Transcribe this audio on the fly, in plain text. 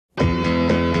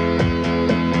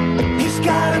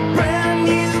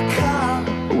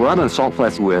We're out on the Salt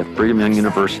Flats with Brigham Young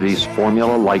University's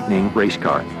Formula Lightning race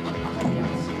car.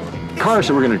 Cars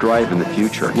that we're going to drive in the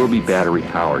future will be battery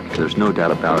powered. There's no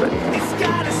doubt about it.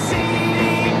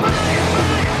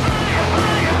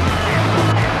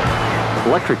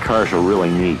 Electric cars are really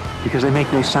neat because they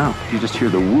make no sound. You just hear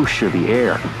the whoosh of the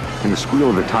air and the squeal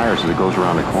of the tires as it goes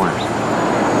around the corners.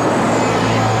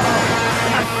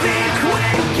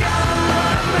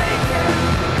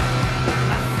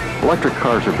 Electric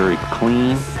cars are very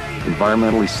clean,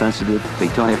 environmentally sensitive. They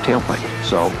don't have tailpipes,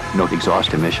 so no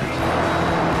exhaust emissions.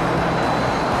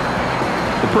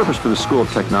 The purpose for the School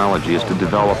of Technology is to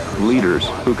develop leaders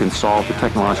who can solve the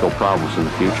technological problems in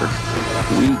the future.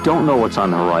 We don't know what's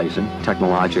on the horizon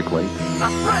technologically.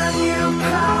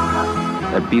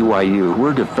 At BYU,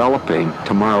 we're developing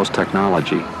tomorrow's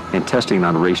technology and testing it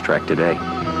on the racetrack today.